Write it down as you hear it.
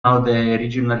now the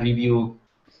regional review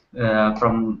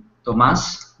from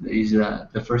Tomas. Is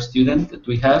the first student that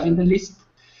we have in the list.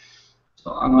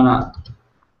 So I'm gonna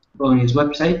go on his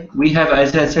website. We have,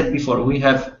 as I said before, we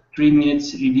have 3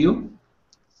 minutes review.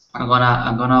 I'm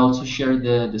gonna also share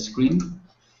the screen.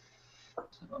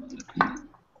 So let me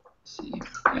see.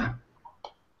 Yeah.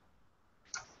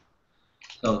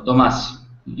 So Tomas,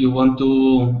 you want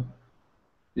to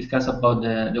discuss about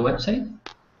the website?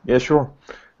 Yeah, sure.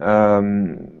 Hi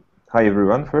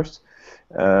everyone. First,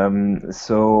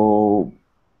 so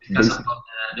discuss about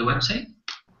the website.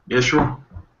 Yeah, sure.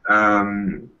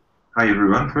 Hi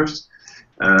everyone. First,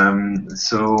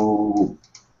 so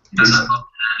discuss about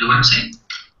the website.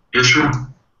 Yeah, sure.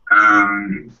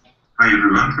 Hi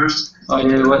everyone. First. Oh,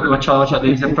 yeah, watch out! Watch out!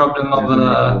 There is a problem of the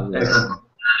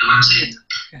website.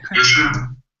 Yeah, sure.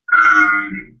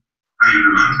 Hi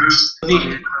everyone. First.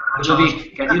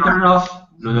 Ludovic, can you turn off?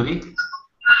 Ludovic,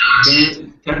 can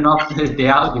you turn off the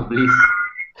audio, please?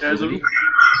 Ludovic,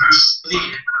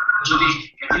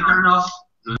 can you turn off?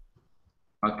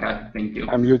 Okay, thank you.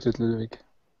 I'm muted, Ludovic.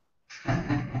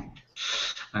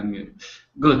 I'm muted.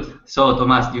 Good. So,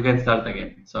 Tomas, you can start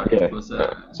again. Sorry. Yeah, it was,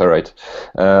 it's all right.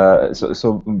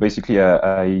 So basically,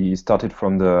 I started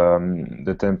from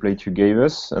the template you gave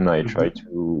us, and I tried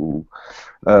to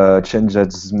change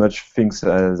as much things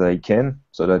as I can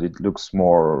so that it looks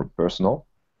more personal.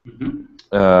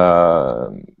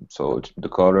 So the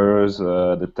colors,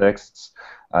 the texts.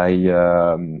 I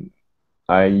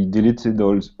deleted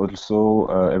also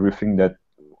everything that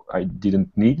I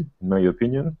didn't need, in my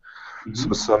opinion.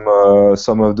 So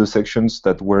some of the sections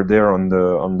that were there on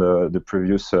the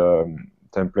previous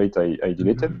template I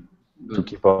deleted to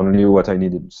keep only what I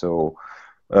needed. So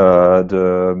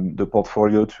the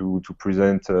portfolio to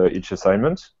present each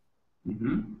assignment.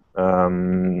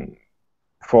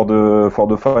 For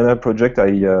the final project,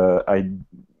 I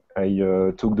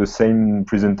took the same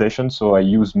presentation, so I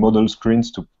used model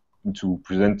screens to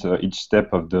present each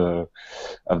step of the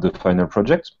final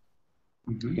project.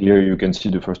 Here you can see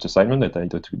the first assignment that I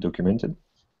documented,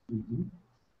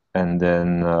 and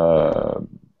then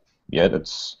yeah,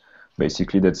 that's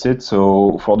it.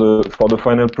 So for the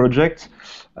final project,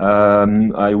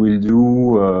 I will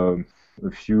do a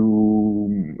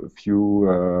few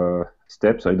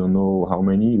steps. I don't know how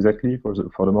many exactly for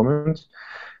the moment.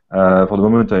 For the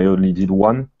moment, I only did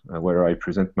one where I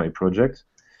present my project.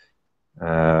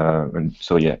 And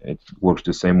so yeah, it works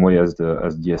the same way as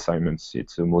the assignments.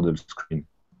 It's a model screen.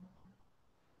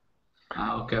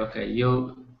 Okay.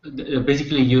 You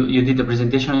basically you did the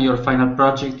presentation of your final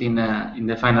project in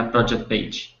the final project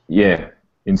page. Yeah,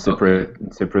 in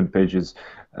separate pages.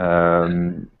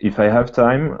 If I have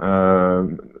time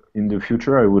in the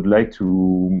future, I would like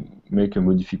to make a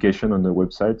modification on the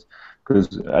website,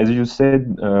 because as you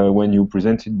said when you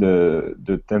presented the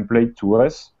template to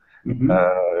us.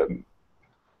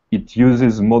 It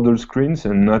uses model screens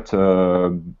and not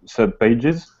sub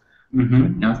pages. So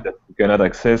that you cannot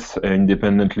access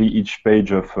independently each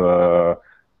page of your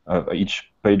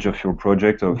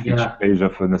project, or each page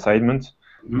of an assignment.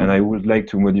 And I would like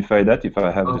to modify that if I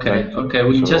have the time. Okay,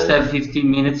 we just have 15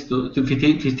 minutes to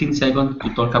 15 seconds to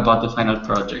talk about the final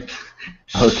project.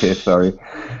 Okay, sorry.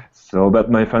 So about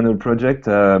my final project,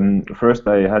 first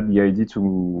I had the idea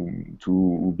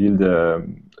to build a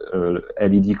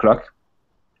LED clock.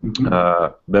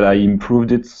 But I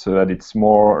improved it so that it's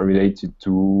more related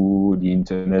to the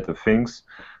Internet of Things.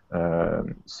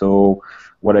 So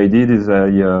what I did is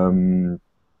I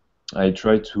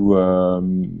tried to.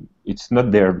 It's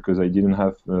not there because I didn't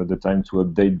have the time to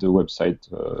update the website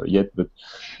yet. But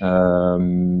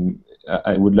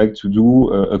I would like to do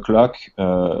a clock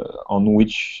on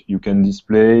which you can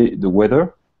display the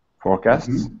weather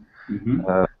forecasts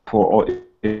for all.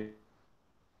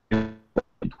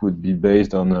 It would be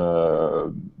based on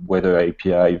a weather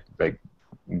API, like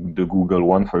the Google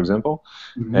one, for example,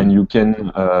 and you can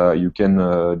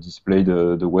display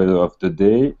the weather of the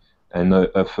day and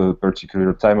of a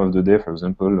particular time of the day, for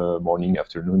example, morning,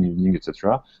 afternoon, evening,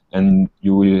 etc. And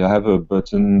you will have a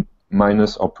button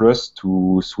minus or plus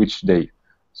to switch day.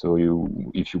 So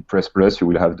if you press plus, you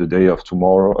will have the day of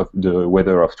tomorrow, of the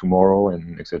weather of tomorrow,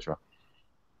 and etc.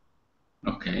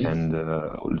 Okay. And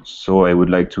so I would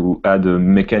like to add a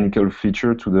mechanical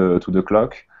feature to the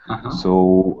clock.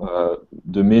 So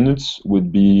the minutes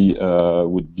would be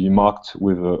marked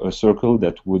with a circle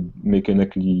that would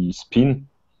mechanically spin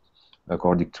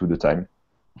according to the time.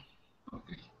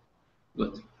 Okay.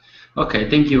 Good. Okay.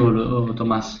 Thank you,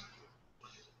 Tomas.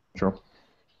 Sure.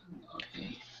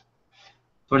 Okay.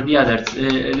 For the others,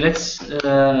 let's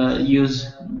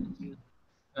use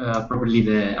properly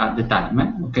the time.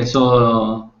 Okay,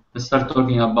 so start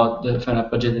talking about the final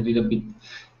project a little bit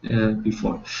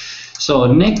before. So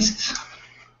next,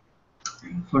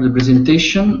 for the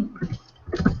presentation,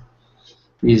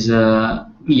 is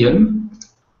Guillaume.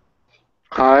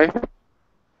 Hi.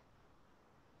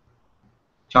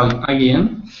 Ciao, hi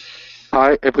Guillaume.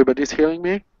 Hi, everybody's hearing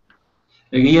me?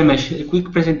 Guillaume, a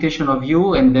quick presentation of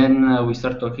you, and then we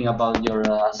start talking about your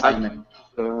assignment.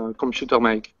 Computer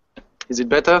mic. Is it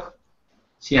better?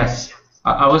 Yes.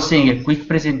 I was saying a quick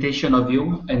presentation of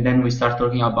you, and then we start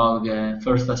talking about the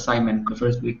first assignment, the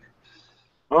first week.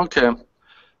 Okay.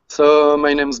 So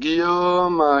my name's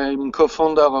Guillaume. I'm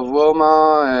co-founder of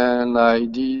Woma, and I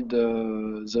did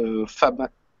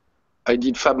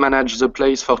Fab Manage the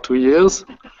Place for 2 years.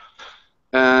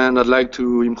 And I'd like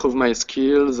to improve my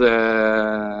skills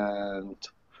and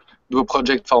do a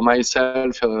project for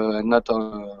myself and not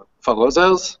for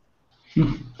others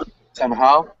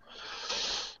somehow.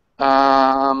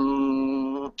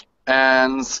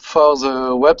 And for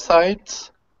the website,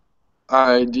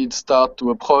 I did start to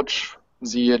approach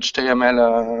the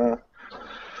HTML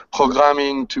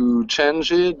programming to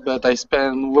change it, but I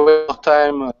spent way more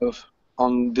time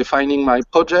on defining my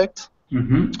project,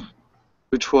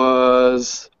 which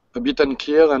was a bit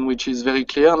unclear and which is very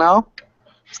clear now.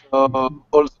 So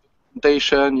all the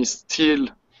documentation is still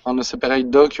on a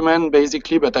separate document,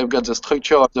 basically, but I've got the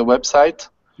structure of the website.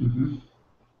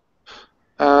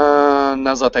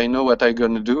 Now that I know what I'm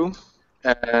going to do,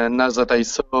 and now that I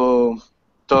saw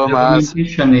Thomas... The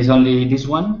documentation is only this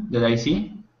one that I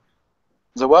see?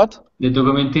 The what? The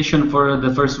documentation for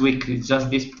the first week is just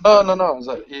this? Oh, no.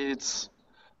 It's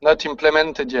not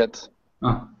implemented yet.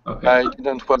 Oh, okay. I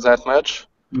didn't work that much.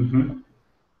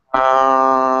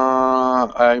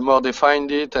 I more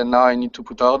defined it, and now I need to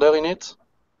put order in it.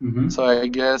 So I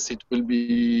guess it will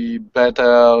be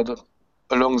better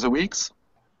along the weeks.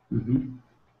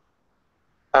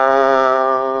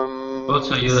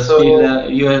 Also,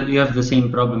 you have the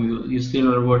same problem. You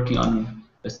still are working on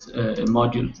a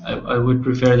module. I would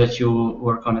prefer that you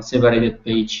work on a separated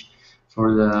page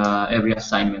for every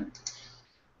assignment.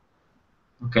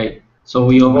 Okay. So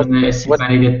we open a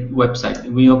separated website.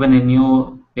 We open a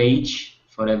new page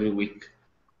for every week.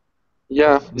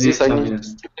 Yeah, this I need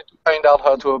to find out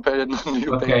how to open a new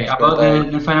page. Okay, about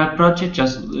the final project,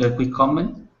 just a quick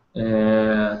comment.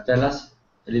 Tell us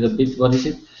a little bit, what is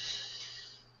it?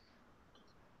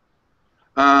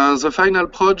 The final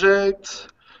project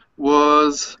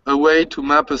was a way to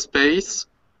map a space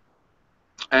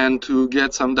and to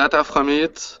get some data from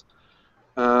it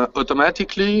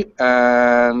automatically,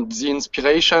 and the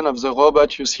inspiration of the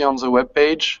robot you see on the web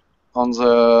page, on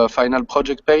the final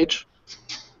project page.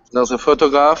 There's a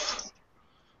photograph,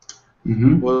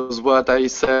 was what I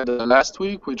said last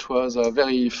week, which was a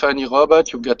very funny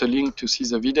robot. You get a link to see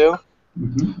the video.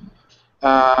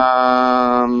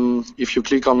 If you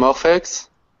click on Morphex,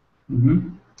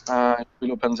 it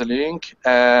will open the link,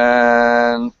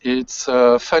 and it's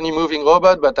a funny moving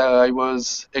robot, but I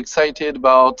was excited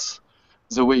about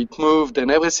the way it moved and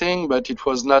everything, but it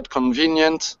was not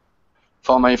convenient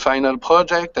for my final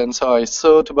project, and so I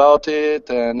thought about it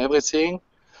and everything.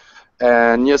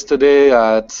 And yesterday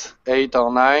at 8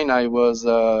 or 9, I was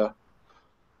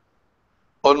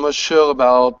almost sure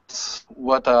about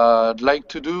what I'd like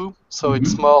to do. So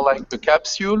it's more like a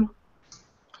capsule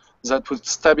that would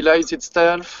stabilize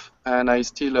itself, and I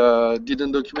still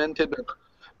didn't document it, but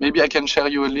maybe I can share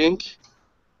you a link.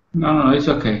 No, it's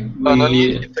okay.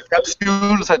 It's a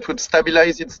capsule that would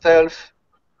stabilize itself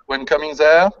when coming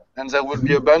there, and there would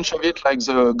be a bunch of it, like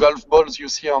the golf balls you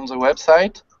see on the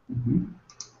website.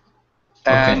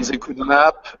 And they could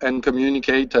map and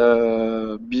communicate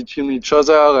between each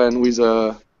other and with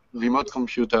a remote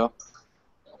computer.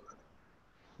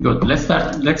 Good.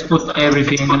 Let's put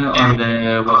everything on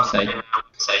the website.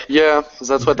 Yeah,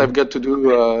 that's what I've got to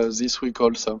do this week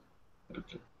also.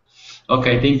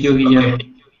 Okay, thank you, Guillaume.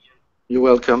 You're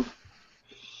welcome.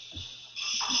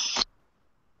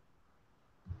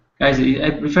 Guys, I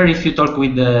prefer if you talk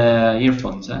with the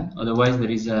earphones. Otherwise,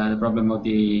 there is a problem of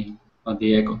the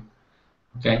echo.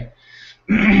 Okay.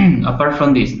 Apart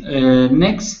from this,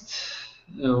 next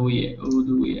who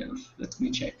do we have? Let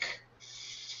me check.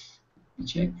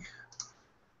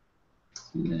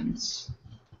 Silence.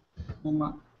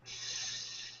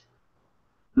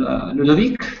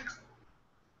 Ludovic.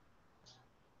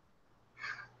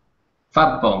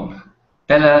 Fabpong.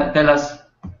 Tell us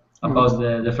about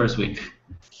the first week.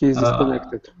 He's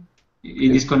disconnected. He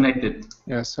disconnected.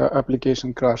 Yes,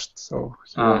 application crashed, so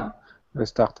he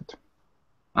restarted.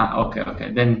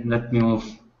 Okay. Then let me move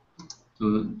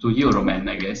to you, Romain,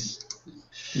 I guess.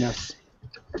 Yes.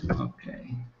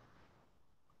 Okay.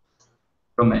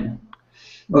 Roman.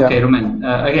 Okay, Yeah. Roman.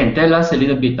 Again, tell us a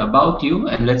little bit about you,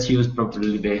 and let's use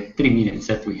probably the 3 minutes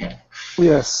that we have.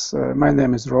 Yes, my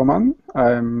name is Roman.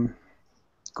 I'm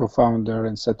co-founder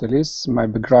in Satellis. My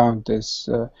background is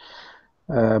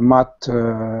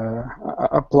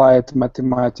applied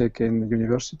mathematics in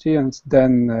university, and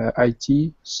then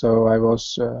IT. So I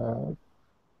was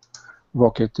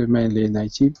worked mainly in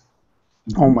IT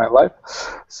all my life.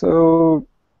 So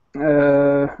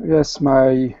yes,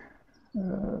 my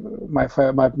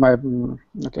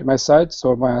site,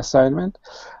 so my assignment,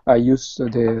 I use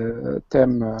the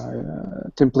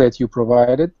template you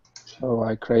provided. So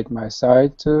I create my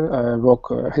site. I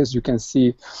work, as you can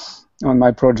see, on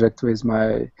my project with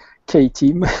my K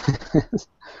team.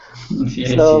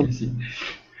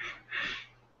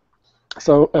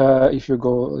 So if you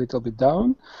go a little bit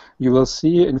down, you will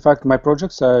see, in fact, my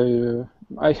projects,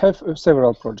 I have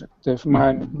several projects.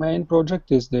 My main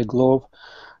project is the glove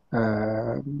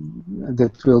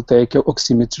that will take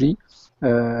oximetry,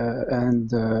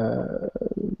 and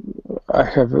I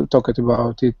have talked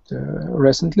about it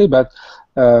recently, but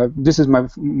this is my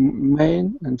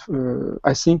main, and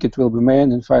I think it will be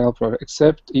main and final project,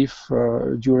 except if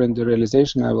during the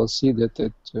realization I will see that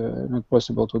it's not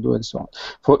possible to do and so on.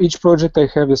 For each project I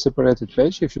have a separated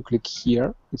page. If you click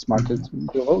here, it's marked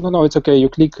below. No, it's okay. You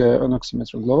click on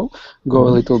oximeter glow, go a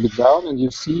little bit down, and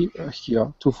you see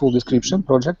here to full description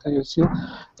project, and you see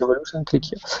evolution. Click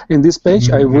here. In this page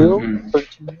I will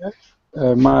continue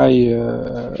my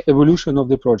evolution of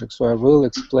the project. So I will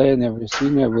explain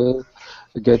everything. I will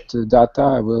get data.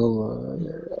 I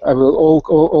will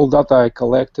all data I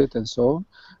collected and so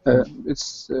on.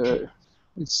 It's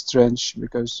strange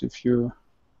because if you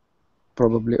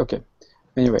probably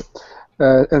anyway,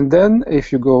 and then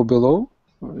if you go below,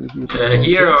 you can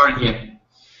here or here,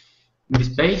 this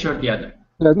page or the other.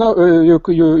 No,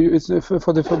 it's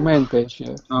for the main page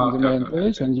here. The main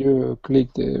page, and you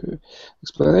click the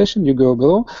explanation. You go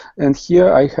below, and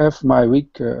here I have my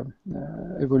week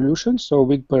evolution. So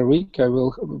week per week, I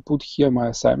will put here my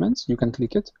assignments. You can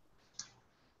click it.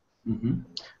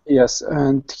 Yes,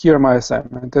 and here my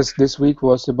assignment. This week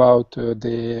was about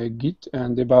the Git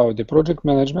and about the project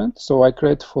management. So I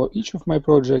create for each of my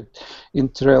project in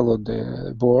Trello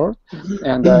the board,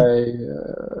 and I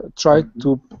try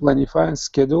to planify and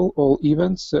schedule all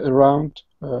events around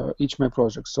each my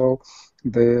project. So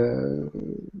the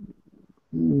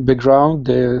background,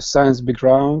 the science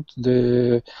background,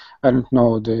 the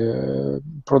the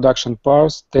production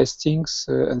parts, testings,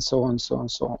 and so on, so on,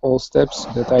 so on. All steps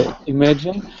that I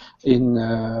imagine in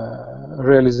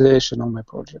realization of my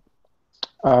project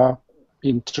are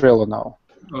in Trello now.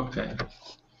 Okay.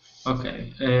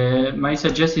 Okay. My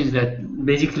suggestion is that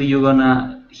basically you're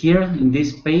gonna here in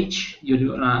this page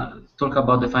you're gonna talk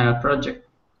about the final project.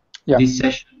 Yeah. This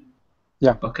session.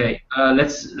 Yeah. Okay.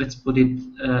 Let's put it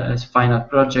as final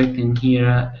project in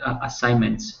here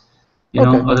assignments. You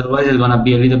know, otherwise it's gonna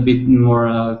be a little bit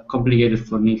more complicated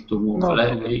for me to move. No,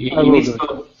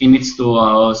 he needs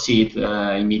to see it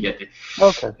immediately.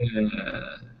 Okay.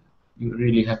 You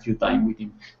really have your time with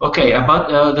him. Okay.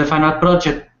 About the final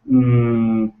project,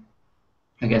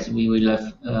 I guess we will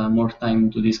have more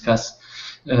time to discuss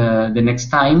the next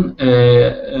time.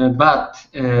 But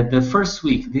the first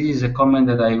week, this is a comment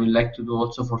that I would like to do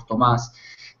also for Thomas.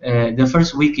 The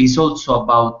first week is also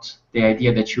about the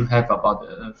idea that you have about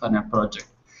the final project.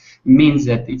 It means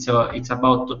that it's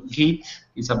about Git,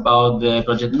 it's about the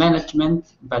project management,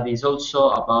 but it's also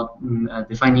about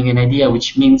defining an idea,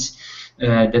 which means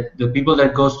that the people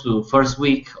that goes to first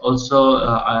week also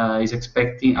are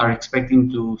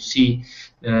expecting to see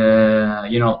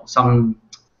some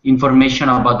information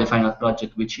about the final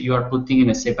project, which you are putting in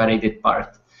a separated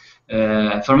part.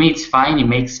 For me, it's fine; it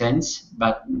makes sense,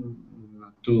 but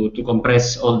to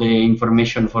compress all the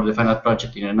information for the final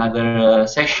project in another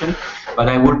session. But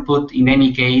I will put, in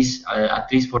any case,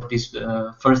 at least for this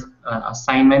first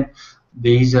assignment,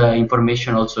 there is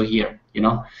information also here,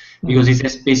 because it's a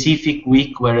specific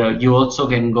week where you also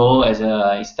can go as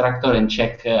an instructor and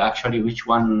check actually which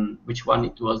one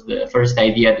it was the first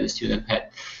idea the student had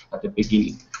at the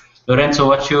beginning. Lorenzo,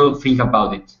 what you think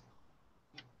about it?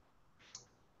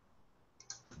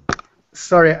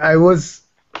 Sorry,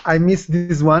 I missed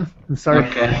this one. I'm sorry.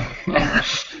 Okay.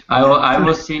 I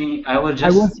was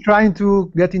trying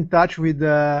to get in touch with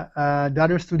the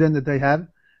other student that I have,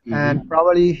 and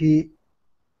probably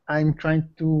I'm trying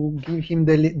to give him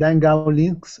the Hangout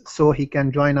links so he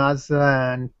can join us,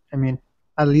 and I mean,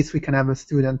 at least we can have a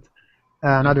student,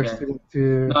 another student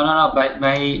to. No. But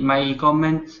my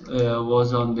comment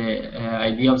was on the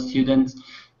idea of students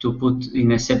to put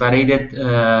in a separated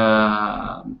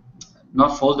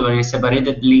not folder, but in a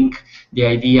separated link, the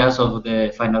ideas of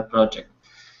the final project,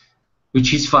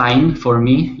 which is fine for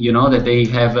me, you know, that they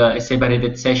have a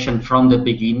separated session from the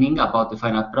beginning about the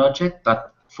final project,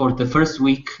 but for the first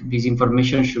week, this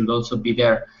information should also be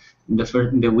there in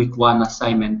the week 1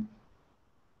 assignment.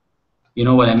 You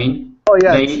know what I mean? Oh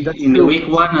yeah, that's in the week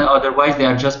 1, otherwise they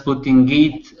are just putting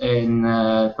Git and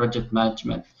project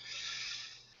management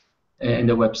in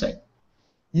the website.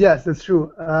 Yes, that's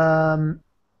true.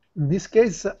 In this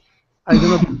case, I don't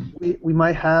know. We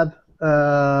might have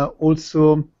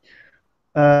also.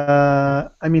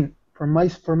 I mean, for my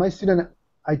student,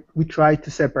 we try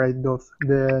to separate those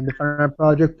the final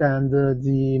project and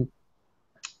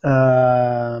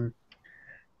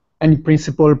any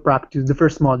principle practice, the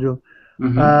first module,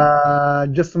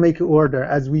 just to make order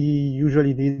as we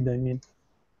usually did. I mean.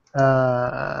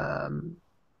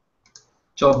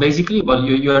 So basically, well,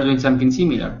 you are doing something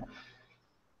similar.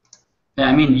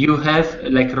 I mean, you have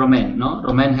like Romain, no?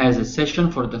 Romain has a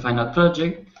session for the final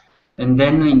project, and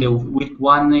then in the week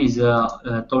 1 is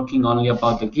talking only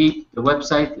about the Git, the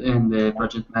website, and the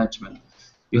project management.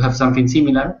 You have something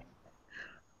similar?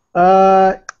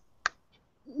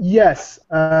 Yes,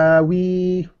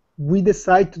 we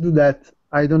decide to do that.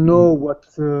 I don't know what,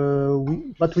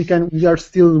 but we are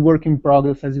still work in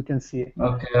progress, as you can see.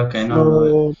 Okay, so,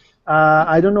 no.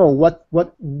 I don't know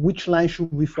which line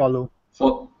should we follow.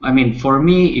 For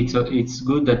me, it's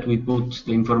good that we put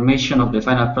the information of the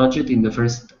final project in the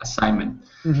first assignment,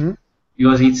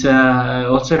 because it's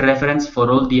also a reference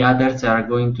for all the others that are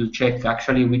going to check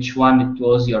actually which one it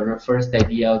was your first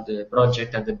idea of the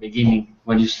project at the beginning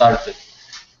when you started.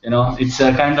 You know, it's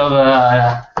a kind of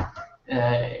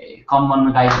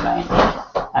common guideline.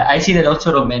 I see that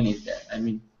also Romain is there. I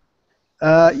mean.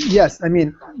 Yes, I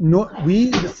mean, no, we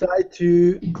decide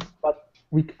to, but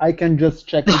I can just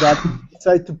check that. We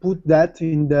decide to put that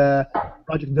in the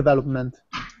project development,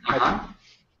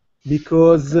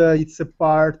 because it's a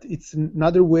part. It's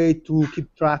another way to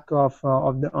keep track of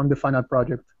on the final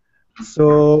project.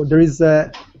 So there is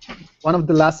one of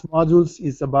the last modules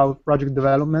is about project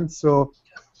development. So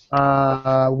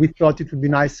we thought it would be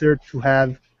nicer to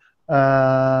have.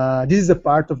 This is a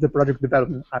part of the project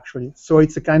development, actually. So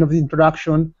it's a kind of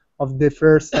introduction of the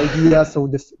first idea, so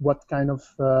what kind of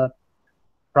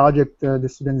project the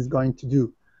student is going to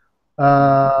do.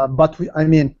 But I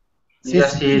mean,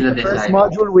 since the first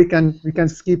module, we can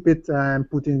skip it and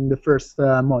put in the first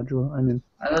module. I mean.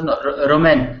 I don't know,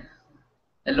 Romain.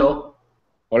 Hello.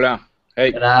 Hola.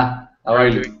 Hey. Hola. How are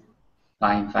you?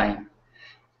 Fine.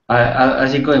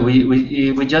 As it going,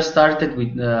 we just started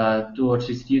with 2 or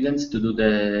 3 students to do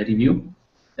the review,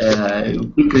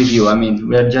 quick review. I mean,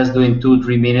 we are just doing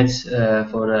 2-3 minutes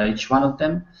for each one of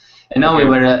them, and now we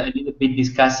were a little bit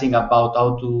discussing about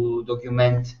how to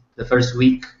document the first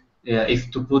week, if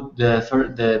to put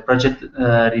the project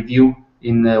review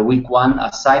in week 1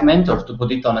 assignment, or to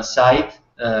put it on a side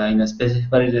in a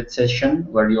specified session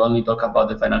where you only talk about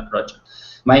the final project.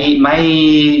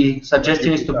 My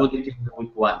suggestion is to put it in the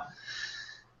week 1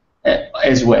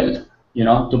 as well, you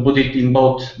know, to put it in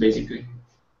both, basically.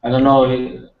 I don't know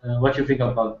what you think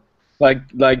about.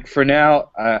 Like for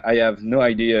now, I have no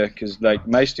idea, because like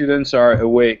my students are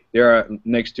away. They are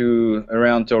next to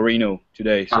around Torino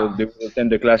today, so they will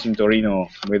attend the class in Torino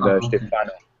with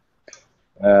Stefano.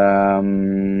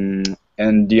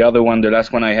 And the other one, the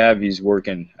last one I have, is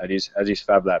working at his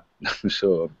Fab Lab,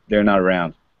 so they're not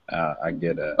around. I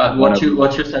get a. But what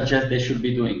you suggest they should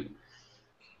be doing?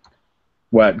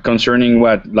 What concerning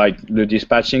what, like the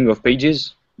dispatching of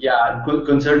pages? Yeah,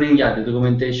 concerning the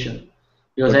documentation,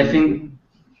 because I think.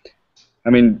 I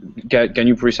mean, can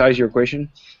you precise your question?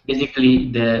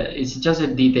 Basically, it's just a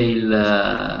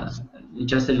detail,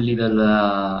 just a little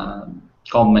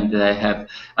comment that I have.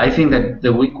 I think that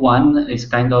the week 1 is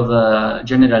kind of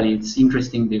generally it's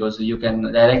interesting because you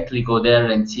can directly go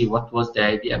there and see what was the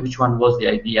idea, which one was the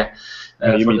idea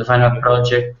for the final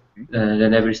project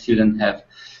that every student have.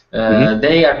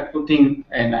 They are putting,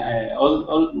 and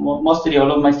mostly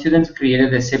all of my students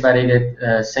created a separated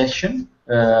section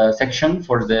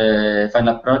for the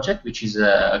final project, which is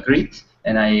great,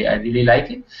 and I really like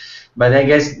it. But I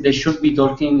guess they should be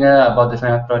talking about the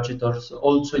final project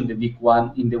also in the week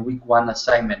 1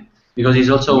 assignment, because it's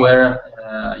also where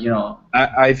you know.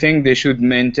 I think they should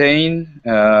maintain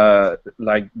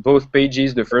like both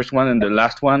pages, the first one and the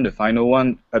last one, the final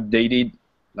one, updated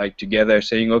like together,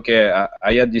 saying, okay,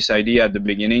 I had this idea at the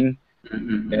beginning,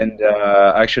 and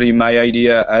actually my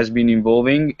idea has been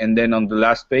evolving, and then on the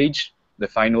last page, the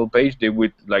final page, they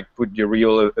would like put the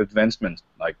real advancement,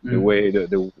 like the way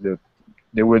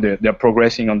they're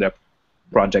progressing on their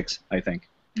projects, I think.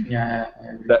 Yeah.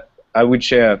 I would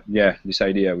share, yeah, this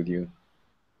idea with you.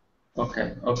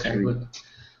 Okay, okay, good.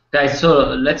 Guys,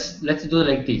 so let's do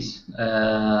like this.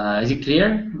 Is it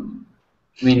clear?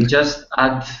 I mean, just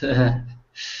add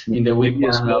in the week Maybe a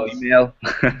one small of email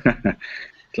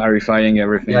clarifying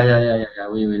everything. yeah.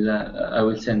 We will. I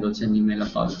will send also an email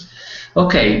about it.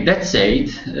 Okay, that said,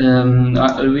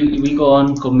 we go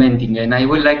on commenting, and I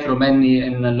would like Romani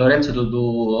and Lorenzo to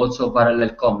do also parallel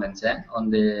comments on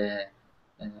the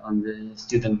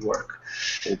student work.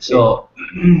 Okay. So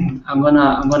I'm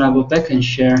gonna go back and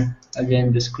share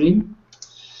again the screen.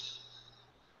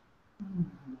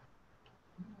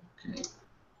 Okay.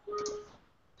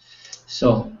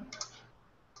 So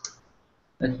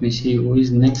let me see who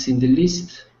is next in the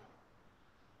list.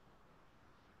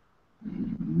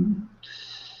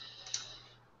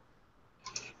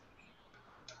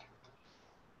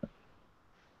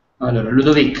 Allora,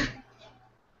 Ludovic,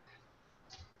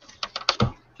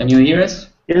 can you hear us?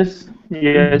 Yes.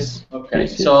 Okay,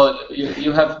 yes. So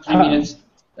you have 3 minutes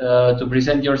to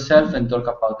present yourself and talk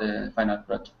about the final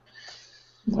project.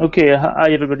 Okay,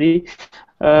 hi everybody.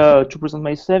 To present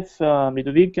myself, I'm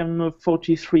Ludovic. I'm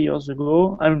 43 years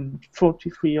ago. I'm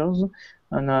 43 years,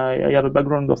 and I have a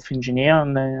background of engineer,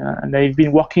 and I've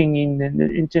been working in the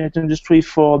internet industry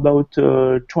for about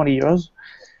 20 years.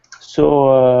 So,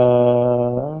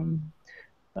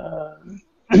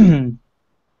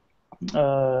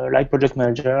 like project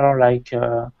manager,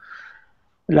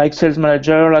 like sales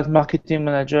manager, like marketing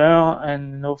manager,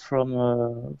 and now from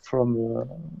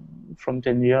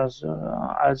 10 years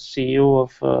as CEO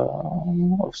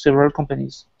of several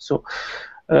companies. So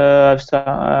I've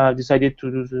decided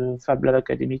to do the Fab Lab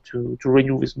Academy to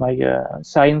renew with my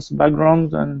science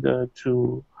background and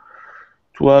to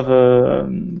have a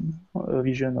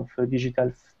vision of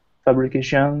digital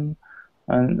fabrication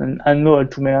and know how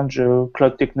to manage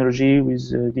cloud technology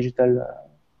with digital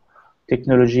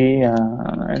technology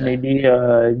and maybe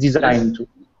design too.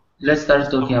 Let's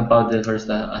start talking about the first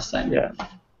assignment. Yeah.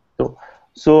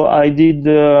 So I did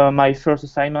my first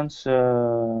assignments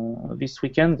this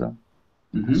weekend.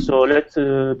 Mm-hmm. So let's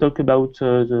talk about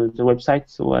the website.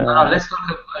 So no,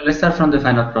 let's start from the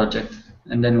final project,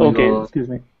 and then we go. Excuse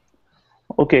me.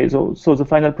 Okay, so the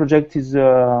final project is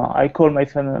I call my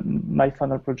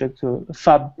final project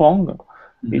Fab Pong.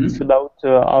 Mm-hmm. It's about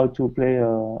how to play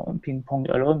ping pong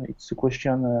alone. It's a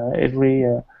question every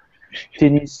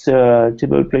tennis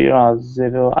table player has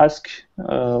ever asked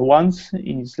once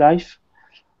in his life.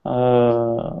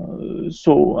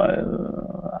 So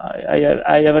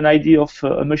I have an idea of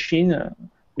a machine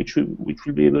which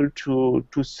will be able to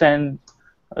send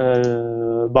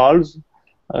balls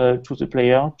to the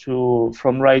player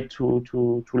from right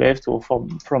to left or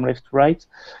from left to right.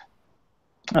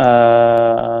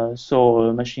 So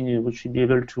a machine which should be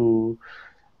able to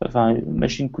a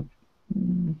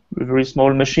very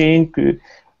small machine,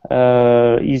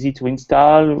 easy to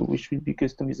install, which will be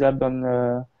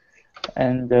customizable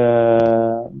and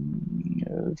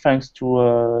thanks to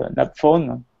an app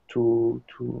phone to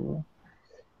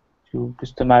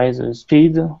customize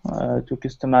speed, to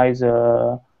customize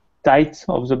height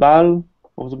of the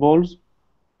balls,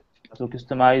 to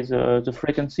customize the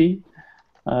frequency.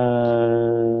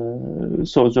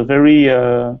 So the very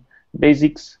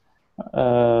basics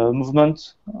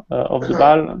movement of the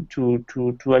ball to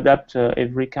adapt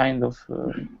every kind of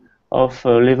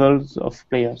levels of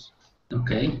players.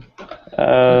 Okay.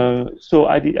 So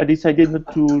I decided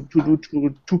not to do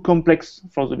too complex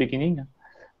for the beginning.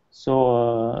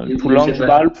 So to launch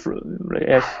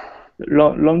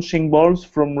launching balls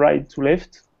from right to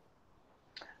left,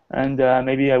 and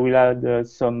maybe I will add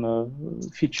some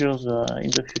features in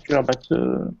the future. But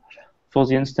for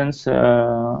the instance,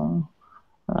 I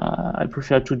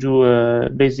prefer to do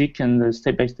basic and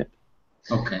step by step.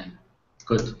 Okay,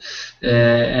 good.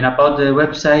 And about the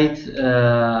website,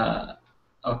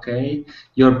 okay,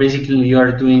 you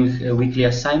are doing a weekly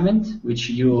assignment, which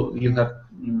you have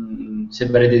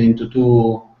separated into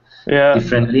two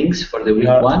different links for the week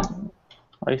one.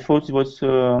 I thought it was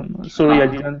sorry, I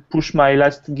didn't push my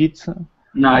last Git.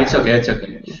 No, it's okay. It's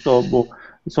okay.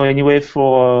 So anyway,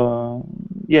 for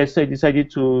yes, I decided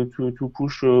to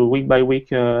push week by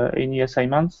week any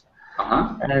assignments,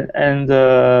 and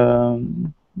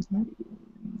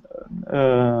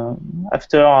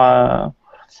after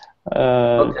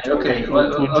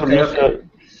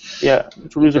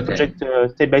to use the project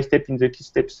step by step in the key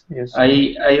steps. Yes.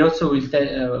 I also will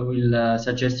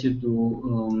suggest you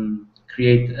to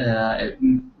create a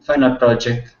final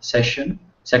project section.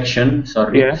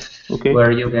 Yeah. Okay.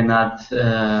 Where you can add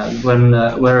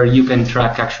where you can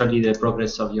track actually the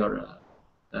progress of your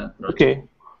project. Okay.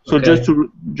 So Okay.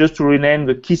 just to rename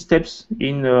the key steps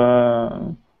in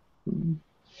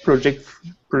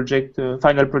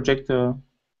final project,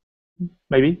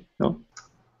 maybe no.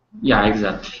 Yeah,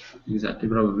 exactly,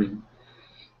 probably.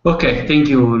 Okay, thank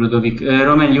you, Ludovic.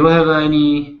 Roman, you have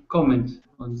any comment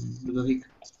on Ludovic?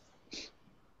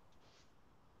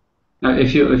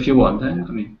 If you want, I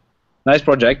mean. Nice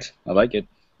project. I like it.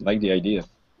 I like the idea.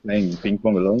 Playing ping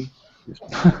pong alone.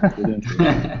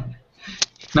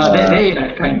 No, they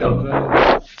are kind of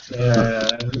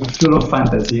full of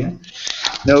fantasy. Eh?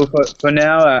 No, for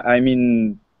now, I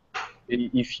mean,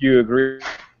 if you agree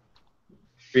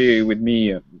with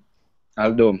me,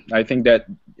 Aldo, I think that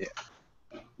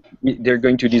they're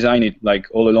going to design it like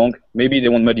all along. Maybe they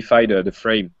won't modify the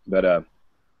frame, but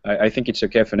I think it's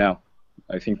okay for now.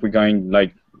 I think we're going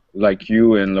like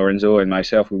you and Lorenzo and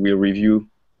myself. We will review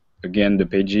again the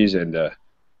pages, and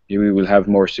maybe we will have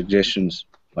more suggestions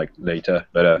like later.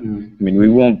 But I mean, we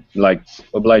won't like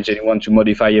oblige anyone to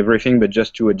modify everything, but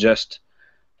just to adjust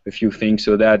a few things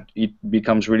so that it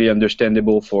becomes really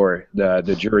understandable for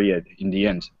the jury in the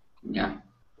end. Yeah.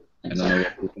 I don't know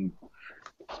what you think.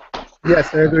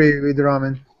 Yes, I agree with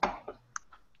Roman.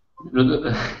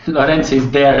 Lorenzo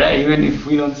is there, even if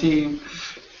we don't see him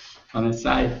on the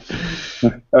side.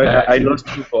 I lost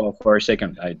you for a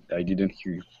second. I didn't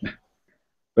hear you.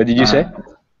 What did you say?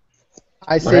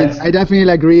 I said I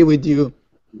definitely agree with you.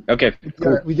 Okay.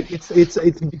 Cool. It's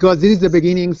because this is the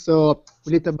beginning, so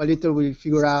little by little we'll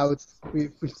figure out, we'll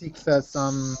fix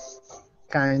some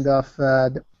kind of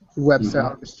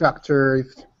website structure,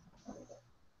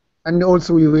 and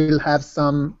also we will have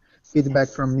some feedback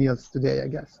from Niels today, I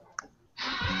guess.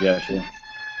 Yeah, sure.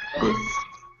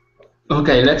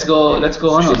 Okay, let's go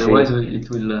on. Otherwise, we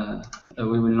will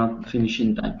not finish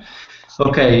in time.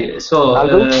 Okay, so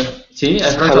see,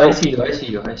 Alfonso, I see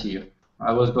you.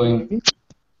 I was going.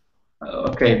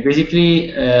 Okay,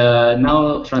 basically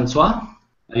now, Francois,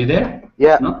 are you there?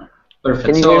 Yeah. No. Perfect.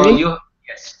 Can you so hear me?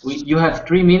 you have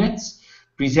 3 minutes.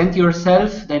 Present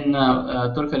yourself, then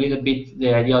talk a little bit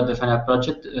the idea of the final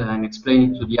project and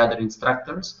explain it to the other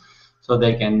instructors, so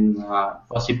they can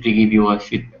possibly give you a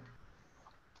feedback.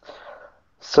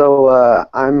 So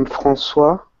I'm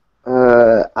Francois.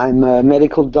 I'm a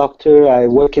medical doctor. I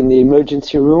work in the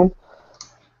emergency room.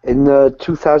 In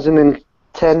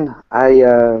 2010,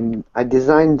 I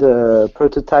designed a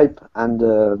prototype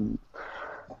and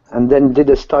then did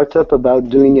a startup about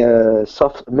doing a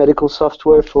medical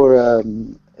software for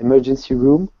emergency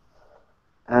room.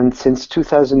 And since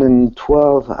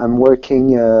 2012, I'm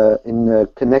working in a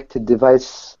connected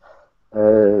device,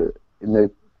 in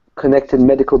the connected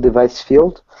medical device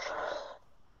field.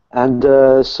 And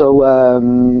so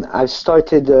I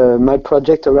started my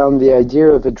project around the idea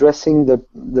of addressing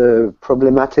the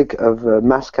problematic of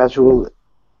mass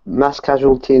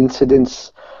casualty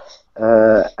incidents.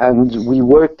 And we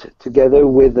worked together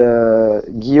with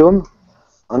Guillaume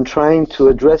on trying to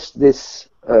address this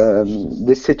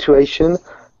situation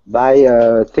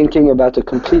by thinking about a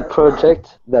complete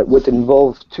project that would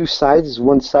involve 2 sides,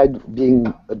 one side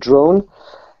being a drone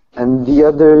and the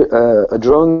other a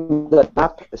drone that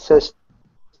map assessed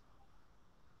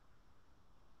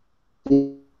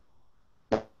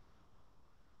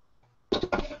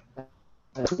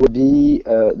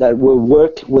that will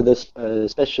work with a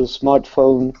special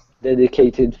smartphone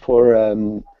dedicated for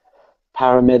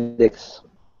paramedics.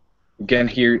 We can't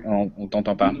hear. On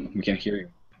t'entend pas. We can't hear you.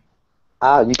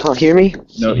 Ah, you can't hear me?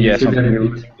 No. Yes.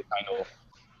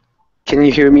 Can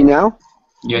you hear me now?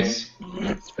 Yes.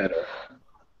 It's better.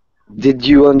 Did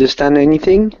you understand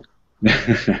anything?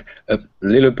 A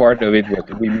little part of it,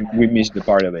 but we missed the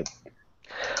part of it.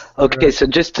 Okay, so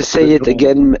just to say it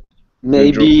again,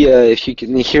 maybe if you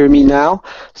can hear me now.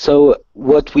 So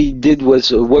what we did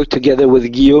was work together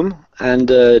with Guillaume and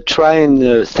try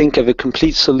and think of a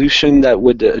complete solution that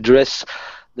would address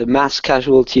the mass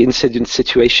casualty incident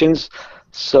situations.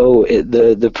 So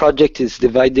the project is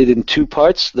divided in 2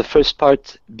 parts. The first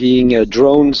part being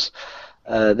drones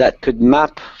that could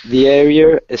map the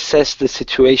area, assess the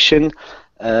situation,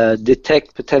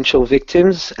 detect potential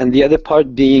victims, and the other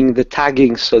part being the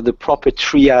tagging, so the proper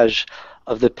triage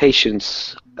of the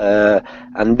patients.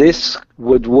 And this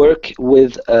would work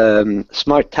with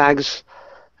smart tags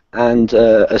and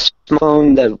a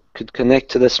smartphone that could connect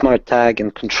to the smart tag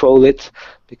and control it,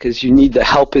 because you need the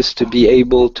helpers to be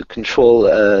able to control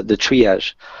the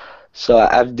triage. So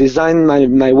I've designed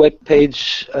my web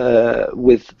page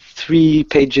with 3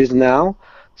 pages now.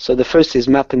 So the first is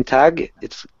map and tag.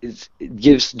 It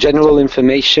gives general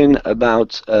information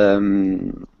about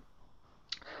the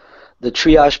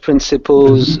triage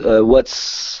principles,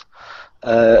 what's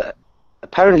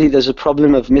apparently there's a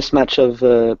problem of mismatch of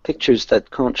pictures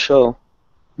that can't show.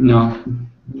 No,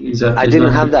 exactly. I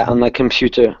didn't have that on my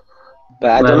computer,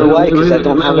 but I don't know why, because I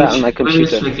don't have that on my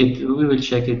computer. We will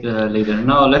check it later.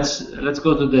 Now let's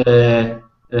go to the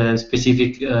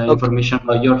specific information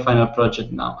about your final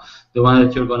project now. The one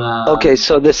that you're gonna. Okay,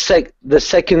 so the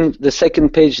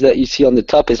second page that you see on the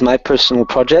top is my personal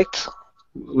project.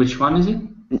 Which one is it?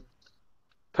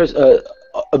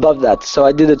 Above that. So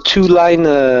I did a 2-line.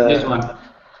 This one.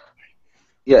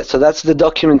 Yeah, so that's the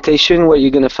documentation where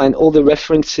you're going to find all the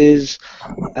references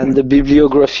and the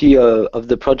bibliography of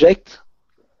the project.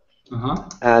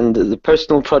 And the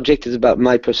personal project is about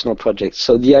my personal project.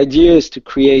 So the idea is to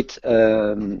create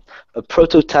a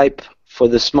prototype for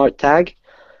the smart tag.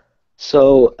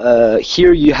 So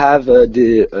here you have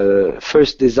the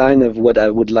first design of what I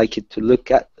would like it to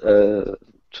look at.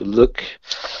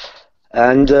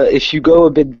 And if you go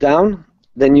a bit down,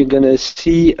 then you're going to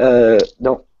see,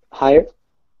 no, higher.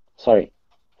 Sorry,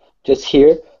 just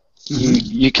here,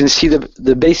 you can see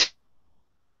the base.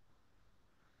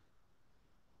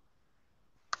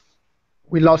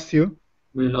 We lost you.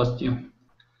 We lost you.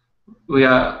 We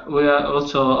are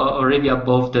also already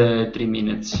above the 3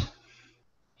 minutes.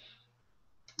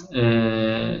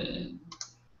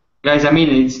 Guys, I mean,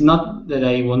 it's not that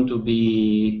I want to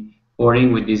be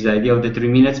boring with this idea of the 3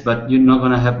 minutes, but you're not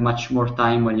gonna have much more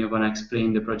time when you're gonna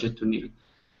explain the project to Neil.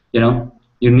 You know.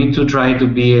 You need to try to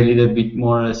be a little bit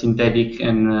more synthetic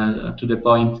and to the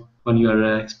point when you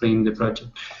are explaining the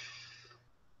project.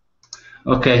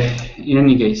 Okay, in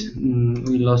any case,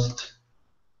 we lost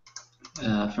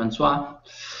Francois.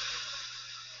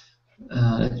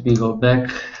 Let me go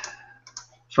back.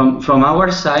 From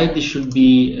our side, it should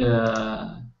be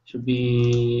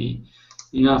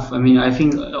enough. I mean, I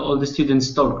think all the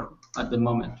students talk at the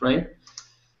moment, right?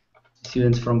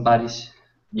 Students from Paris.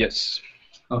 Yes.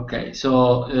 Okay,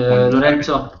 so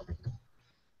Lorenzo,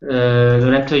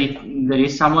 there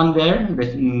is someone there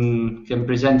that can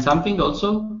present something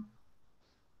also,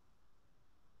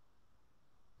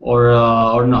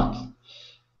 or not?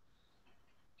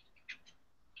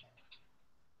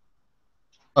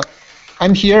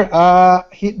 I'm here. I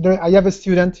have a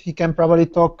student. He can probably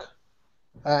talk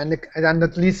and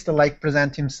at least like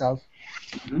present himself.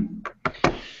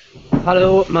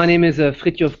 Hello, my name is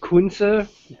Fritjof Kunze.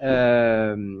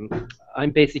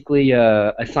 I'm basically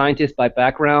a scientist by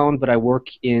background, but I work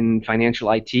in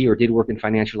financial IT, or did work in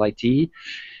financial IT.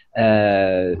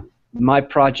 My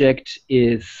project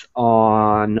is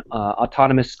on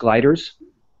autonomous gliders,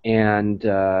 and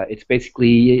it's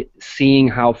basically seeing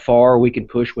how far we can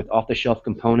push with off-the-shelf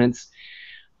components,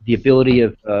 the ability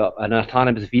of an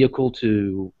autonomous vehicle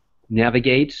to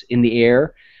navigate in the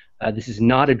air. This is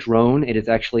not a drone, it is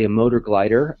actually a motor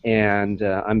glider, and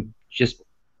I'm just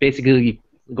basically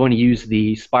going to use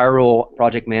the spiral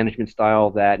project management style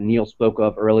that Neil spoke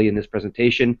of early in this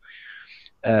presentation,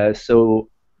 so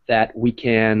that we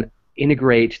can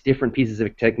integrate different pieces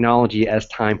of technology as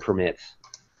time permits.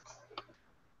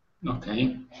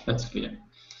 Okay, that's clear.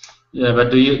 Yeah,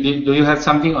 but do you have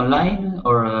something online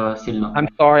or still not? I'm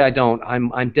sorry, I don't.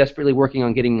 I'm desperately working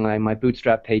on getting my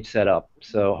Bootstrap page set up,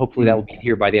 so hopefully that will be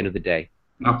here by the end of the day.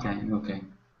 Okay,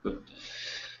 good.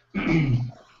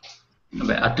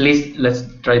 But at least let's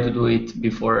try to do it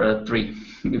before 3,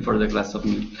 before the class of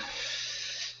milk.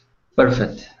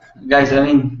 Perfect, guys. I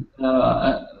mean,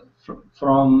 for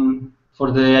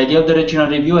the idea of the regional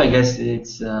review, I guess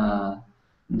it's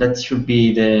that should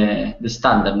be the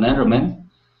standard, no, Romain?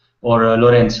 Or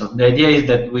Lorenzo. The idea is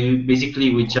that we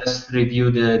just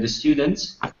review the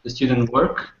student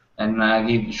work, and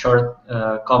give short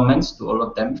comments to all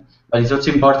of them. But it's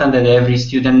also important that every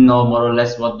student know more or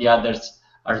less what the others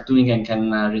are doing and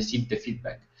can receive the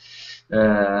feedback.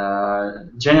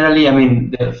 Generally, I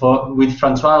mean, with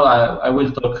Francois, I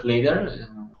will talk later,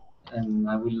 and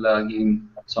I will give him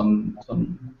some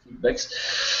feedbacks.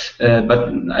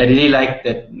 But I really like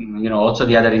that, also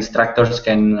the other instructors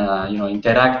can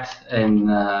interact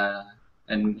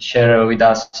and share with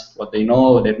us what they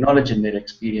know, their knowledge and their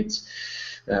experience.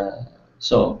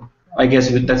 So I guess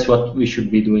that's what we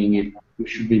should be doing. We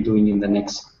should be doing in the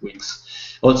next weeks.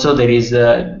 Also, there is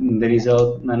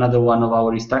another one of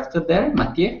our instructors there,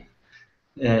 Mathieu.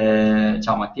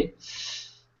 Ciao, Mathieu.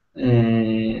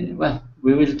 Well,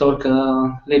 we will talk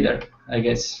later, I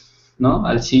guess. No,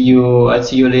 I'll see you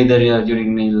later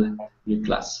during Neil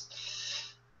class.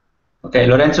 Okay,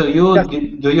 Lorenzo,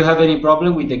 do you have any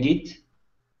problem with the Git?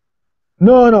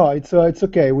 No, it's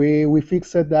okay. We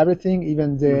fixed everything,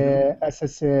 even the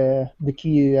the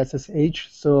key SSH.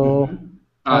 So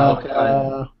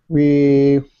Okay.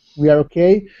 we are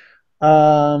okay.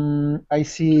 I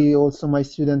see also my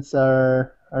students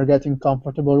are getting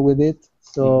comfortable with it,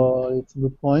 so it's a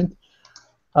good point.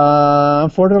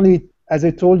 Unfortunately, as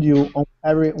I told you, on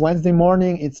every Wednesday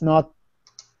morning, it's not.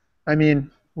 I mean,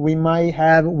 we might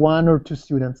have 1 or 2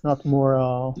 students, not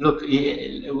more. Look,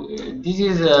 this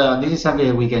is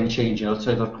something we can change.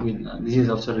 Also, this is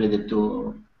also related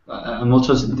to. I'm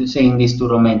also saying this to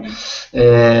Romain.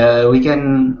 We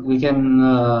can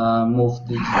move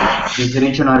this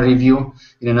regional review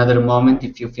in another moment.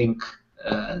 If you think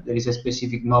there is a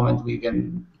specific moment, we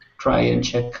can try and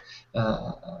check.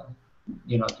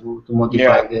 To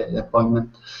modify the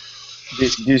appointment.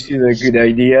 This is a good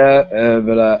idea,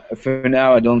 but for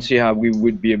now I don't see how we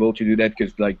would be able to do that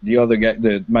because like the other guy,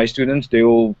 my students, they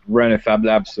all run a Fab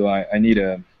Lab, so I need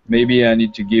maybe I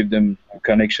need to give them a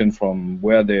connection from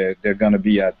where they're gonna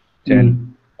be at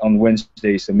 10 on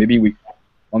Wednesday. So maybe we,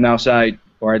 on our side,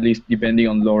 or at least depending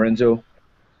on Lorenzo,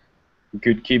 we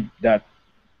could keep that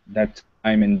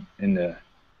time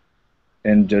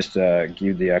and just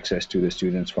give the access to the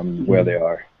students from where they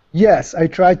are. Yes, I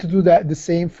tried to do that the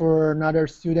same for another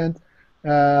student,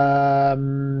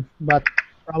 but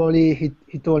probably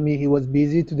he told me he was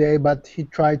busy today, but he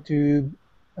tried to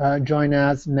join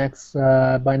us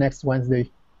by next Wednesday.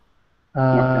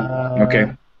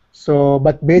 Okay. So,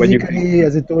 but basically,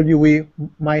 as I told you, we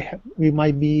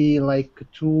might be like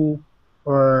 2,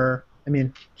 or I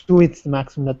mean 2 is the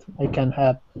maximum that I can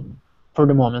have for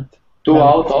the moment. 2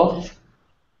 out of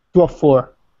 2 of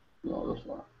 4. 2 out of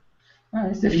 4.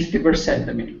 It's the 50%.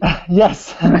 I mean.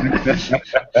 Yes.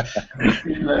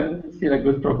 Still a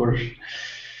good proportion.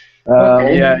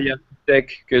 Okay. Yeah, check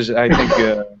because I think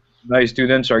my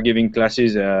students are giving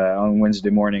classes on Wednesday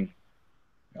morning.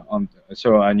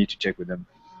 So I need to check with them.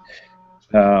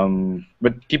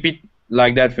 But keep it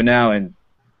like that for now, and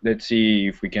let's see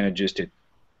if we can adjust it.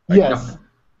 Yes.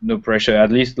 No pressure.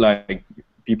 At least like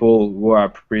people who are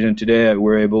present today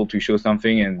were able to show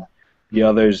something, and the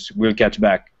others will catch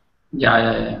back.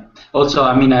 Yeah. Also,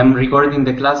 I mean, I'm recording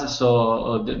the class,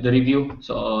 so the review,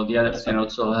 so the others can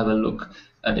also have a look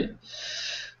at it.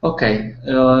 Okay,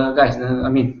 guys. I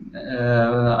mean,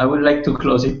 I would like to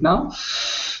close it now.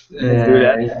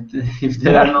 If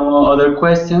there are no other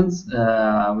questions,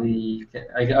 I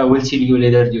will see you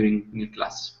later during your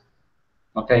class.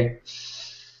 Okay.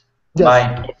 Yes.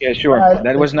 Bye. Okay, sure. Bye.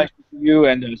 That was nice to see you,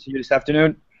 and see you this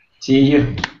afternoon. See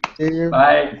you. See you.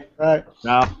 Bye. Bye.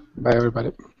 Ciao. Bye,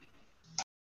 everybody.